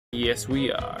Yes, we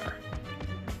are.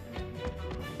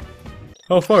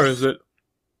 How far is it?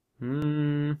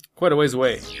 Quite a ways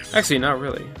away. Actually, not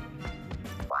really.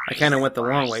 I kinda went the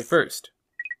long way first.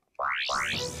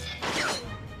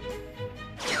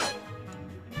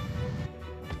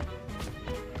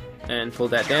 And pull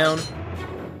that down.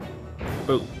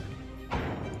 Boom.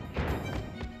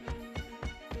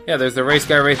 Yeah, there's the race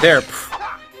guy right there.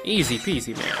 Pfft. Easy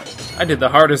peasy, man. I did the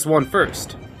hardest one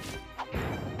first.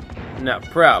 No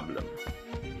problem.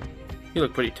 You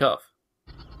look pretty tough.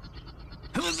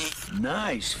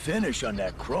 Nice finish on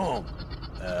that chrome.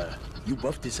 You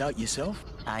buffed this out yourself?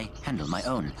 I handle my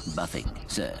own buffing,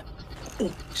 sir.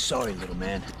 Oh, sorry, little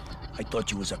man. I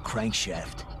thought you was a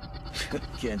crankshaft.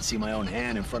 Can't see my own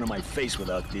hand in front of my face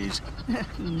without these.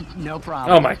 No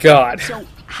problem. Oh my god. So,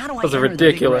 how do I Those are enter the big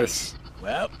ridiculous. race?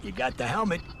 Well, you got the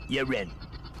helmet. You're in.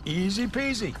 Easy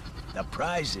peasy. The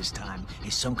prize this time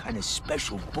is some kind of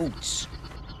special boots.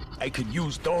 I could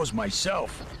use those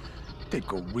myself. They'd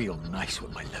go real nice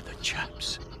with my leather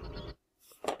chaps.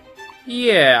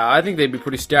 Yeah, I think they'd be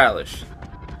pretty stylish.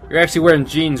 You're actually wearing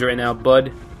jeans right now,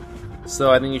 bud. So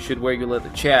I think you should wear your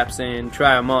leather chaps and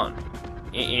try them on.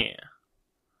 Yeah.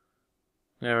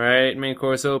 Alright, main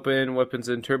course open, weapons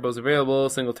and turbos available,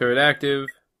 single turret active.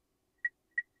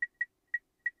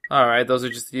 Alright, those are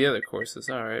just the other courses.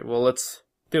 Alright, well let's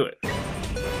do it. I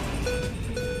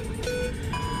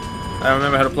don't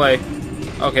remember how to play.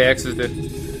 Okay, X is good.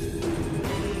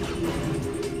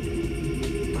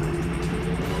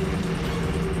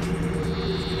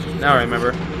 Now I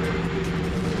remember.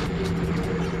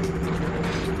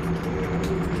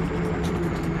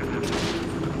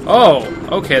 Oh,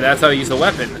 okay, that's how you use a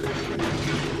weapon.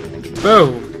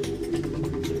 Boom.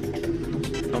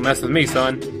 Don't mess with me,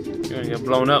 son. You're gonna get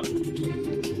blown up.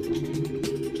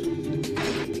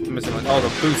 I'm missing like all the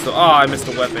boosts. Oh, I missed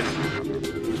the weapon.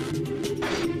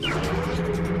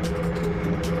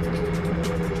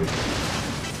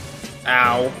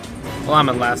 Ow. Well, I'm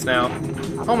in last now.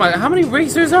 Oh my, how many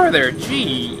racers are there?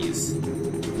 Jeez.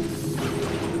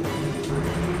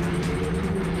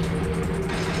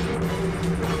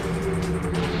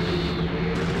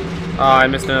 Oh, I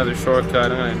missed another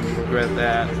shortcut. I'm gonna regret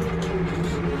that.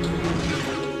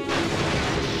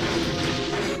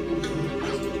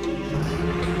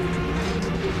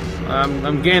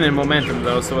 I'm gaining momentum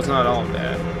though, so it's not all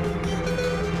bad.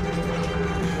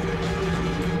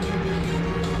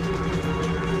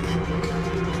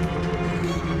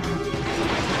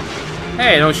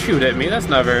 Hey, don't shoot at me. That's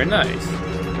not very nice.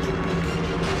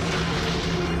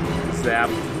 Zap.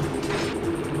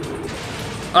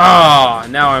 Oh,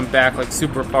 now I'm back like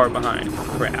super far behind.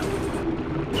 Crap.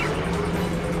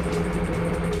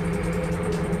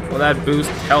 Well, that boost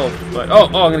helped, but oh,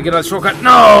 I'm gonna get on a shortcut.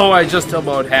 No, I just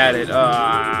about had it.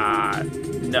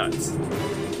 Nuts.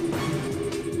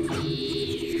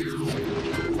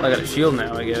 Well, I got a shield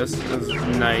now, I guess. That's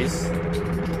nice.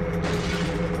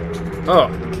 Oh,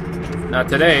 not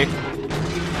today.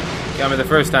 Got me the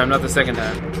first time, not the second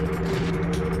time.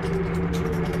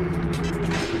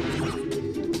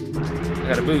 I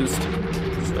got a boost,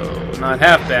 so not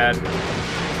half bad.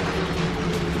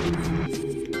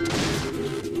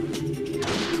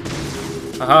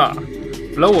 Aha!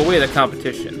 Blow away the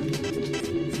competition.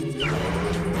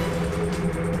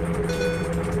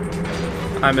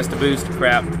 I missed a boost.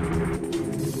 Crap.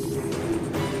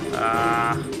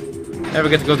 Never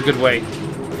get to go the good way.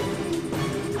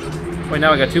 Wait,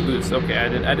 now I got two boosts. Okay, I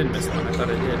didn't miss one. I thought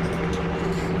I did.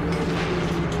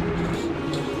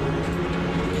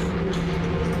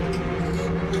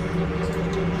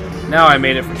 Now I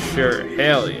made it for sure.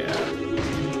 Hell yeah.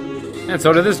 And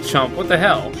so did this chump. What the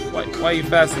hell? Why are you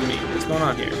faster than me? What's going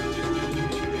on here?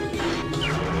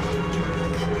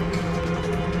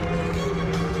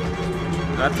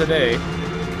 Not today.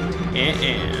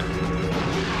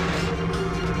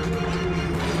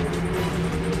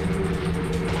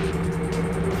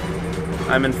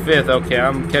 I'm in 5th. Okay,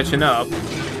 I'm catching up.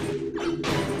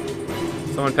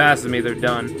 Someone passes me, they're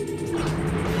done.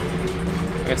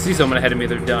 I can see someone ahead of me,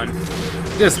 they're done.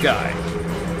 This guy.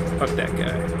 Fuck that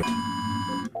guy.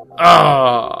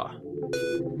 Ah.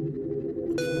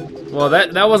 Well,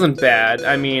 that wasn't bad.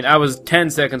 I mean, I was 10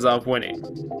 seconds off winning.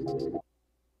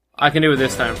 I can do it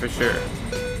this time for sure.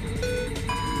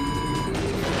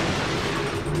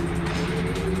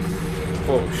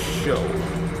 Oh, show.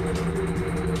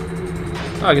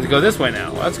 Oh, I get to go this way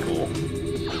now. That's cool.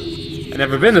 I've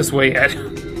never been this way yet.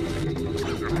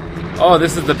 Oh,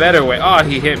 this is the better way. Oh,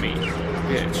 he hit me.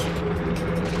 Bitch.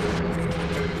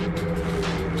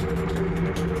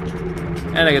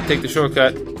 And I can take the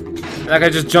shortcut. That guy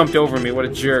just jumped over me. What a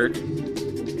jerk.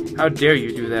 How dare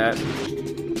you do that?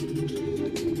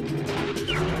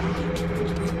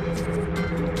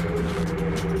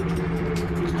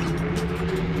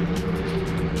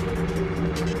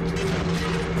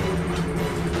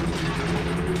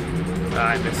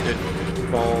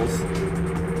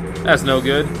 That's no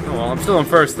good. Oh well, I'm still in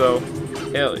first though.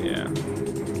 Hell yeah.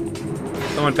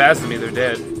 Someone passes me, they're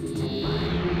dead.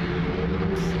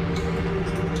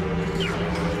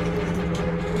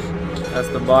 That's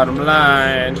the bottom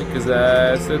line, because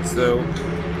I said so.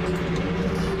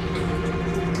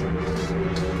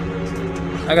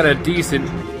 I got a decent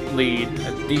lead.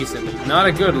 A decent lead. Not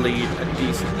a good lead, a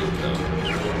decent lead though.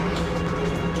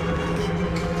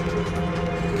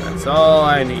 That's all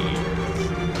I need.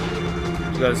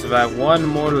 Just gotta survive one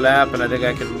more lap and I think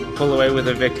I can pull away with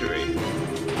a victory.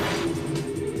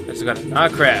 I just gotta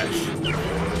not crash.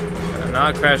 Gotta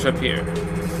not crash up here.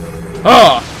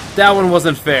 Oh! That one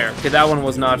wasn't fair. Okay, that one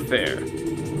was not fair.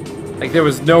 Like, there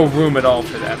was no room at all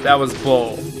for that. That was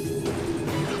bull.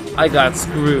 I got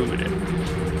screwed.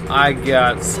 I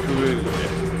got screwed.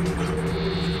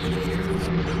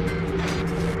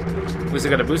 At least I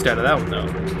got a boost out of that one, though.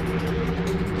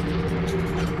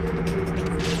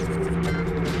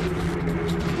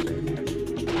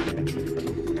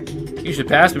 You should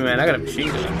pass me, man. I got a machine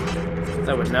gun.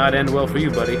 That would not end well for you,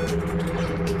 buddy.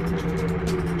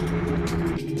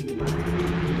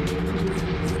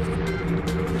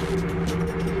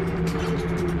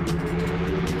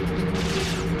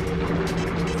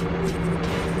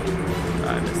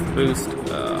 Boost.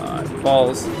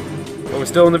 Balls. But we're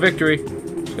still in the victory.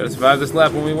 Just gotta survive this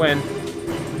lap when we win.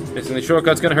 Missing the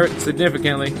shortcut's gonna hurt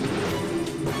significantly.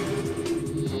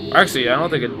 Actually, I don't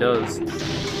think it does.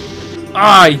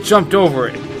 Ah, he jumped over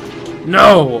it.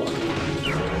 No!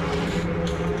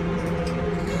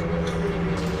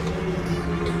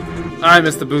 I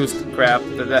missed the boost. Crap.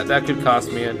 That could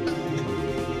cost me it.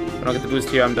 If I don't get the boost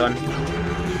here, I'm done.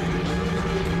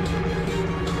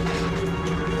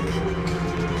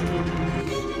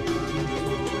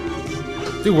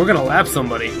 Dude, we're gonna lap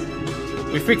somebody.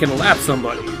 We freaking lap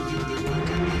somebody.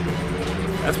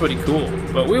 That's pretty cool.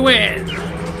 But we win!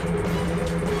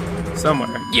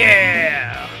 Somewhere.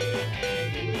 Yeah!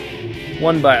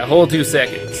 Won by a whole 2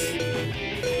 seconds.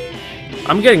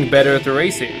 I'm getting better at the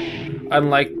racing.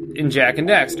 Unlike in Jak and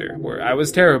Daxter, where I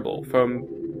was terrible from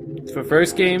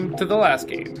first game to the last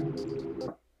game.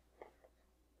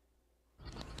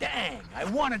 Dang, I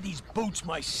wanted these boots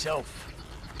myself.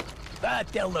 But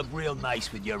they'll look real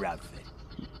nice with your outfit.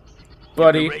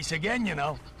 Buddy. Race again, you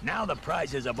know. Now the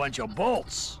prize is a bunch of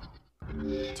bolts.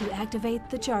 To activate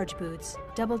the charge boots,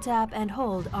 double tap and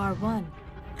hold R1.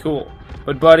 Cool.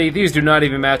 But buddy, these do not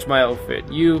even match my outfit.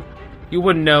 You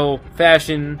wouldn't know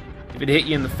fashion if it hit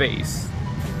you in the face.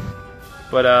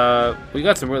 But we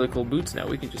got some really cool boots now.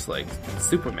 We can just like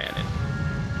Superman it.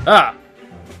 Ah!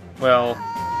 Well,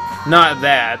 not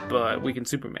that, but we can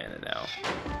Superman it now.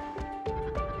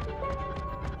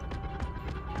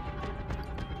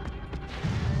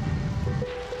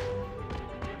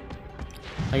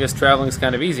 I guess traveling's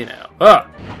kind of easy now. Ah!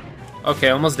 Okay,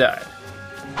 almost died.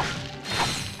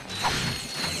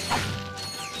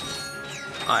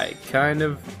 I kind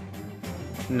of...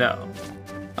 No.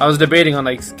 I was debating on,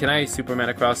 like, can I Superman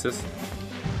across this?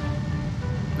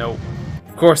 Nope.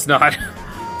 Of course not.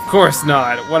 Of course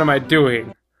not. What am I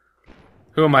doing?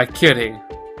 Who am I kidding?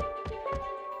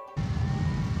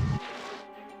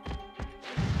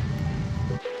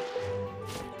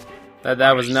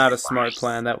 That was not a smart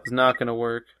plan. That was not gonna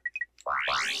work.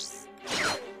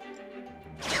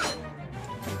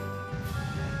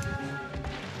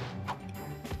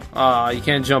 You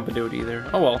can't jump into it either.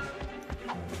 Oh well.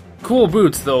 Cool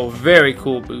boots though, very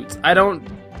cool boots. I don't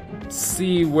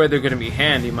see where they're gonna be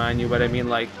handy, mind you, but I mean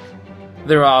like,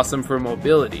 they're awesome for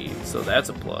mobility, so that's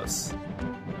a plus.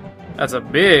 That's a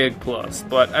big plus,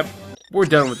 but we're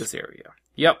done with this area.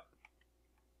 Yep.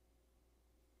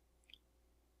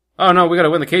 Oh no, we gotta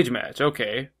win the cage match.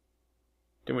 Okay.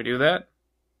 Didn't we do that?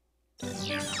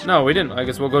 No, we didn't. I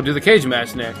guess we'll go do the cage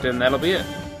match next, and that'll be it.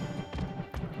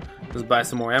 Let's buy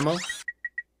some more ammo.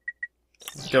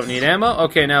 Don't need ammo?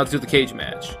 Okay, now let's do the cage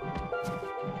match.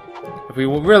 If we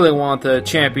really want the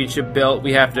championship belt,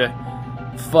 we have to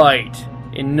fight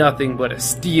in nothing but a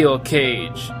steel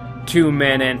cage. 2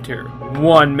 men enter,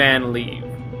 1 man leave.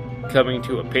 Coming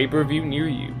to a pay-per-view near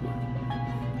you.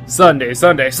 Sunday,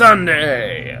 Sunday,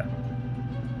 Sunday!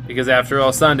 Because after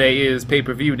all, Sunday is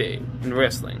pay-per-view day in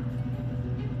wrestling.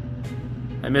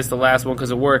 I missed the last one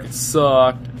because of work, it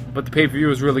sucked. But the pay-per-view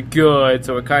was really good,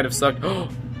 so it kind of sucked. Oh,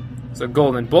 there's a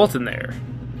golden bolt in there.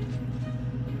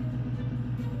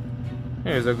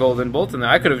 There's a golden bolt in there.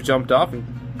 I could have jumped off and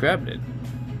grabbed it.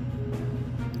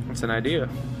 That's an idea.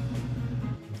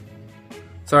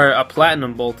 Sorry, a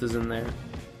platinum bolt is in there.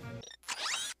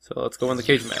 So let's go in the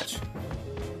cage match.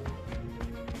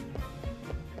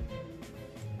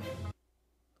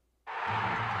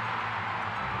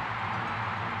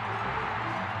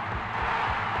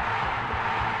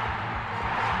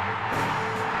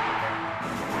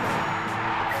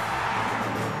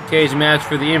 Cage match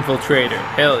for the Infiltrator.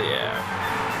 Hell yeah.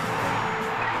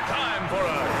 Time for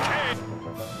a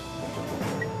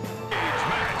cage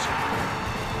match.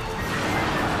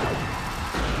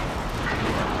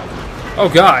 Oh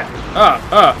god.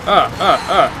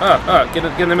 Get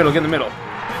in the middle, get in the middle.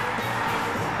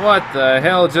 What the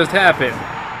hell just happened?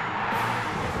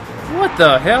 What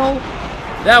the hell?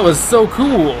 That was so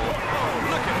cool.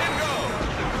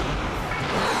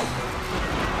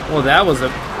 Well, that was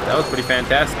pretty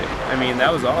fantastic. I mean,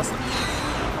 that was awesome.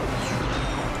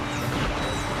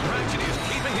 Ratchet is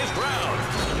keeping his ground.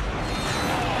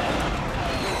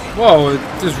 Whoa,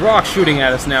 there's rocks shooting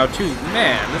at us now too.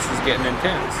 Man, this is getting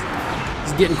intense.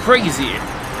 This is getting crazy.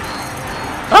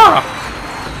 Ah!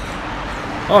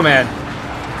 Oh man,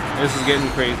 this is getting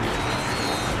crazy.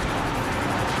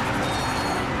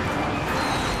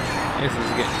 This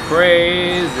is getting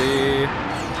crazy.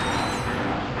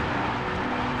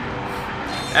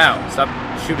 Ow, stop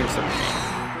shooting something.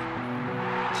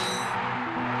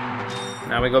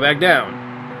 Now we go back down.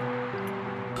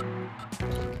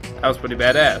 That was pretty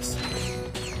badass.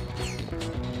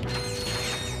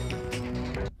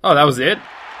 Oh, that was it?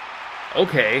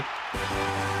 Okay.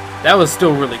 That was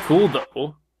still really cool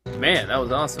though. Man, that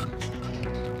was awesome.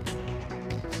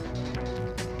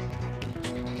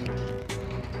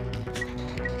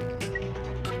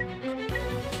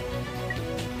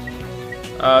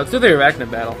 Let's do the Arachnoid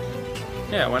battle.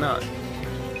 Yeah, why not?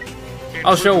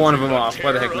 I'll show one of them off.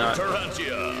 Why the heck not?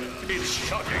 It's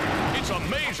shocking. It's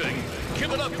amazing.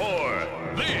 Give it up for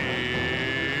the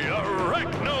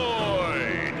Arachnoid.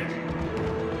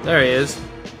 There he is.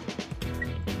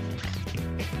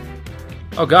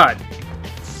 Oh god.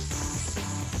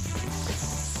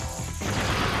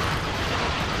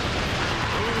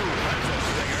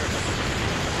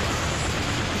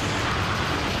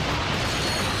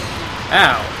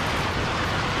 Ow.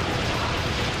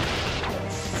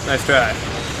 Nice try.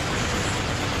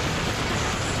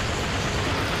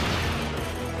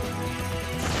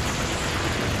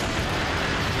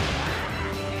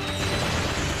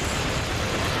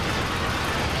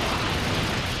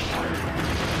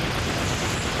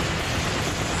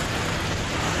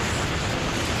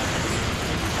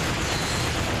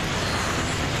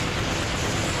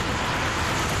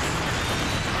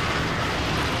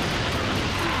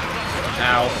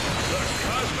 Ow.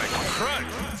 Cosmic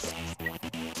crunch.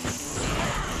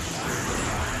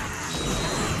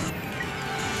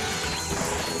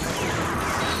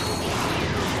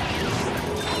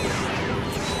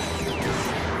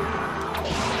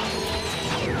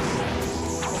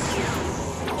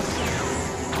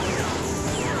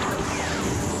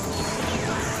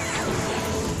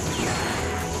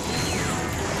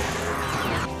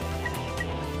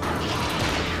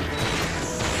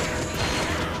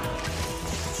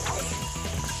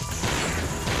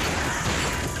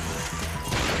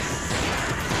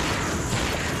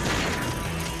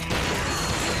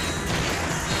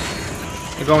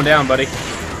 You're going down, buddy.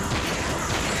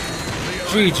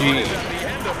 GG.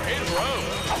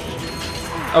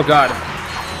 Oh god.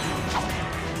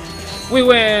 We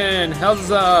win!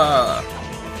 Huzzah!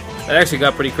 That actually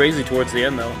got pretty crazy towards the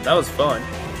end though. That was fun.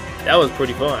 That was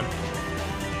pretty fun.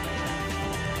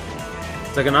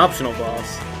 It's like an optional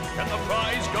boss. And the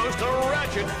prize goes to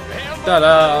Ratchet and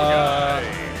Ta-da!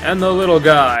 And the little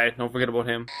guy. Don't forget about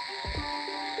him.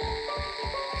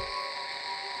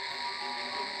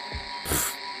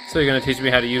 So you're gonna teach me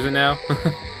how to use it now?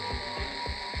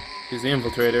 Use the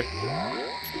Infiltrator.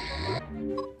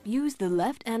 Use the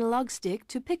left analog stick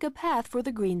to pick a path for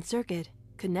the green circuit.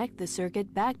 Connect the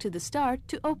circuit back to the start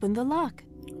to open the lock.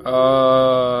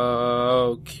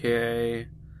 Okay.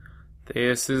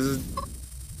 This is...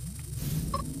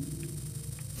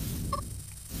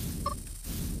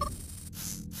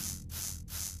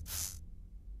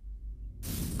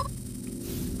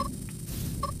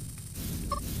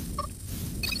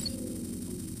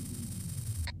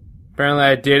 Apparently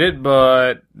I did it,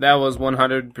 but that was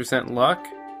 100% luck.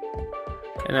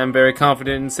 And I'm very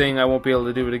confident in saying I won't be able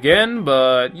to do it again,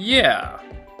 but yeah.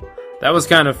 That was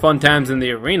kind of fun times in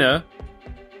the arena.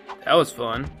 That was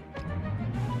fun.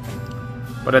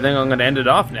 But I think I'm going to end it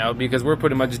off now because we're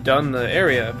pretty much done the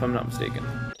area, if I'm not mistaken.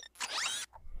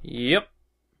 Yep.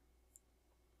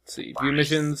 Let's see, view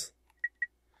missions.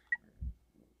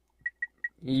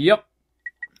 Yep.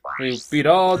 We beat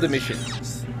all the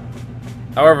missions.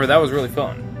 However, that was really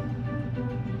fun.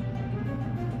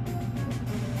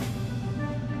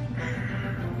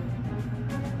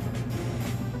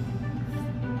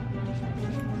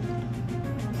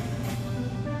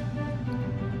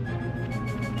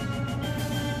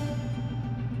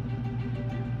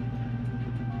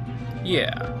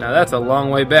 Yeah, now that's a long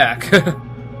way back.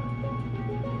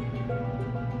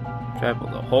 Travel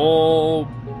the whole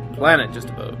planet just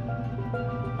about.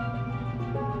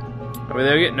 Are we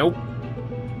there yet? Nope.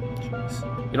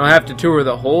 Jeez. You don't have to tour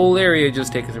the whole area,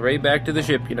 just take us right back to the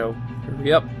ship, you know.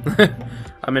 Hurry up.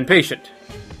 I'm impatient.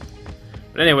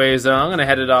 But anyways, I'm going to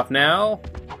head it off now.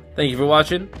 Thank you for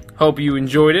watching. Hope you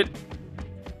enjoyed it.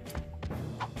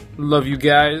 Love you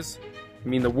guys.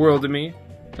 You mean the world to me.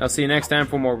 I'll see you next time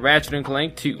for more Ratchet and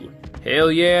Clank 2.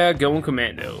 Hell yeah, going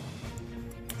Commando.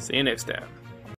 See you next time.